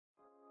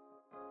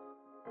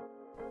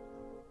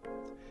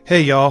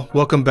Hey y'all,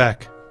 welcome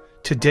back.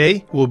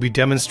 Today we'll be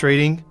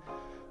demonstrating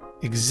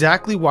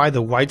exactly why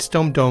the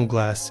S10 Dome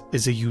Glass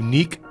is a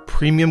unique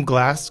premium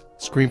glass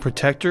screen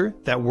protector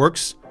that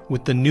works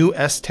with the new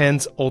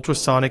S10's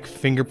ultrasonic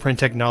fingerprint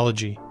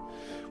technology.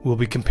 We'll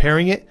be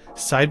comparing it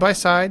side by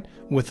side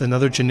with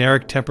another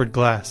generic tempered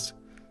glass.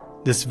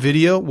 This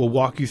video will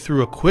walk you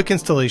through a quick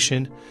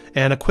installation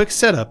and a quick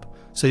setup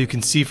so you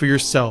can see for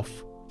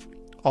yourself.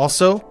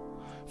 Also,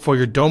 for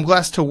your dome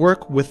glass to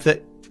work with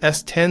the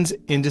S10's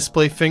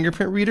in-display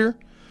fingerprint reader,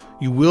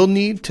 you will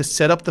need to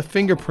set up the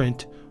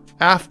fingerprint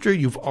after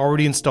you've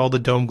already installed the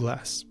dome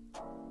glass.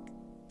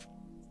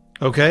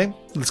 Okay,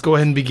 let's go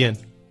ahead and begin.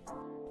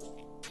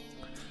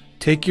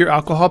 Take your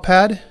alcohol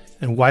pad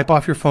and wipe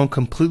off your phone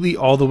completely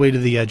all the way to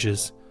the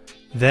edges.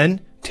 Then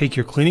take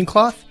your cleaning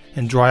cloth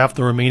and dry off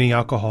the remaining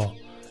alcohol.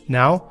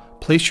 Now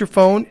place your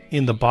phone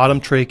in the bottom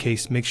tray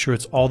case. Make sure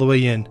it's all the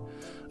way in.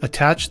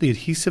 Attach the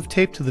adhesive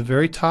tape to the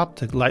very top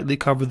to lightly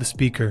cover the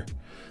speaker.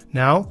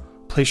 Now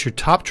place your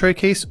top tray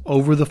case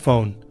over the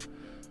phone.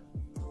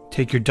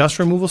 Take your dust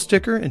removal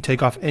sticker and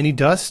take off any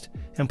dust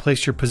and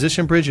place your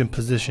position bridge in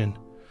position.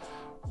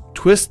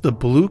 Twist the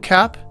blue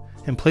cap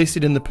and place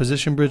it in the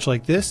position bridge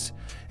like this,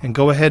 and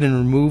go ahead and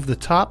remove the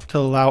top to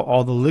allow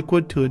all the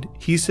liquid to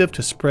adhesive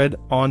to spread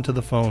onto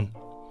the phone.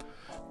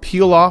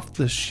 Peel off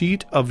the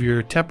sheet of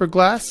your tempered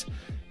glass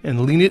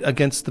and lean it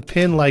against the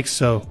pin like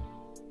so.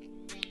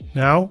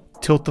 Now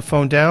tilt the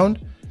phone down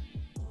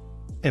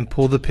and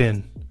pull the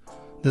pin.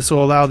 This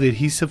will allow the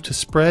adhesive to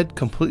spread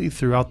completely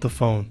throughout the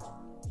phone.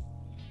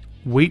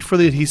 Wait for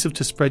the adhesive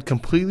to spread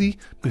completely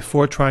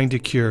before trying to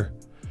cure.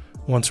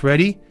 Once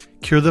ready,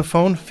 cure the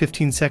phone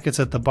 15 seconds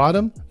at the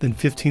bottom, then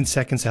 15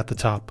 seconds at the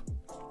top.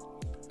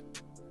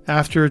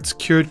 After it's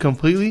cured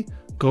completely,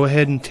 go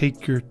ahead and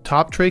take your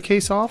top tray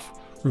case off,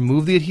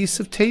 remove the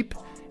adhesive tape,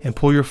 and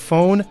pull your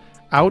phone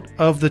out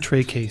of the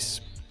tray case.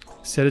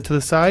 Set it to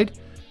the side,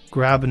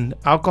 grab an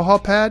alcohol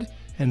pad,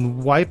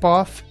 and wipe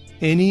off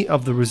any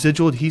of the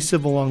residual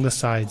adhesive along the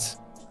sides.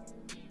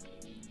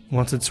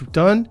 Once it's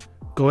done,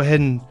 go ahead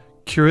and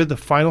cure the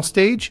final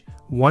stage,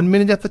 1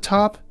 minute at the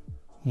top,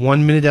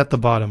 1 minute at the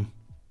bottom.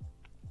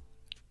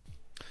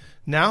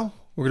 Now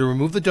we're going to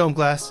remove the dome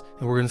glass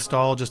and we're going to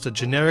install just a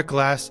generic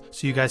glass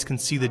so you guys can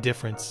see the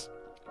difference.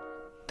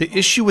 The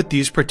issue with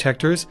these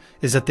protectors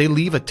is that they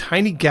leave a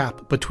tiny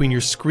gap between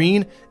your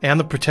screen and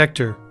the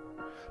protector.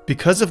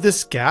 Because of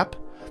this gap,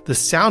 the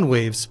sound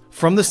waves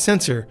from the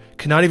sensor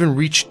cannot even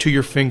reach to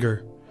your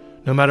finger.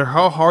 No matter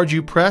how hard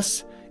you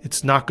press,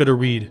 it's not going to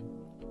read.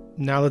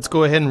 Now let's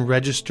go ahead and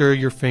register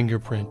your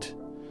fingerprint.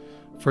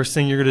 First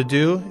thing you're going to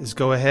do is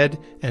go ahead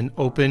and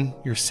open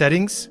your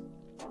settings.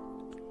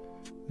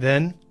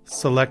 Then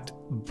select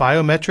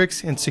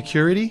Biometrics and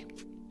Security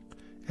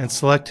and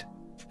select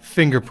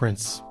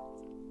Fingerprints.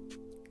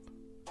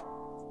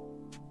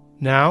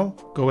 Now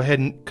go ahead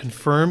and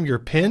confirm your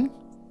PIN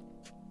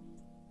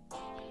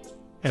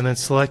and then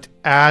select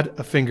Add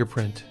a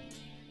Fingerprint.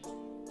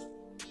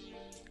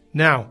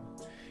 Now,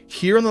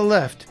 here on the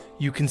left,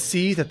 you can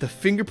see that the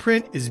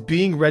fingerprint is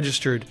being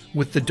registered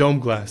with the dome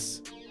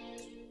glass.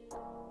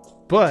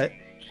 But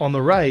on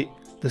the right,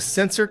 the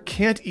sensor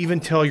can't even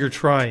tell you're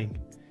trying.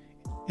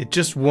 It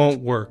just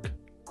won't work.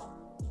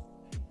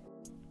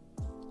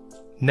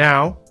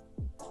 Now,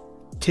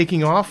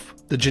 taking off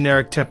the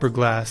generic tempered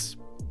glass,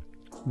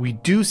 we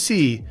do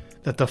see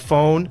that the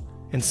phone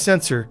and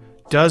sensor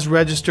does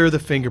register the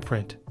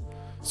fingerprint.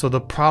 So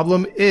the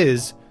problem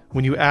is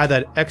when you add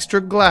that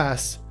extra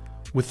glass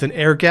with an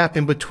air gap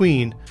in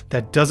between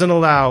that doesn't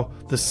allow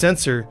the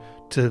sensor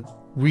to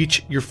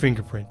reach your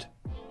fingerprint.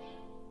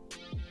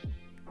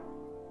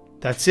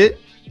 That's it.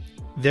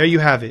 There you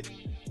have it.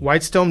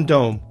 S10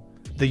 Dome,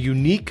 the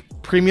unique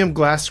premium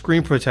glass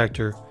screen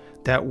protector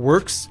that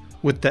works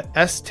with the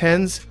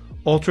S10's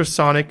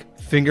ultrasonic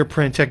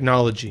fingerprint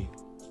technology.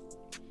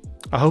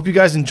 I hope you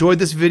guys enjoyed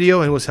this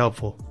video and it was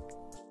helpful.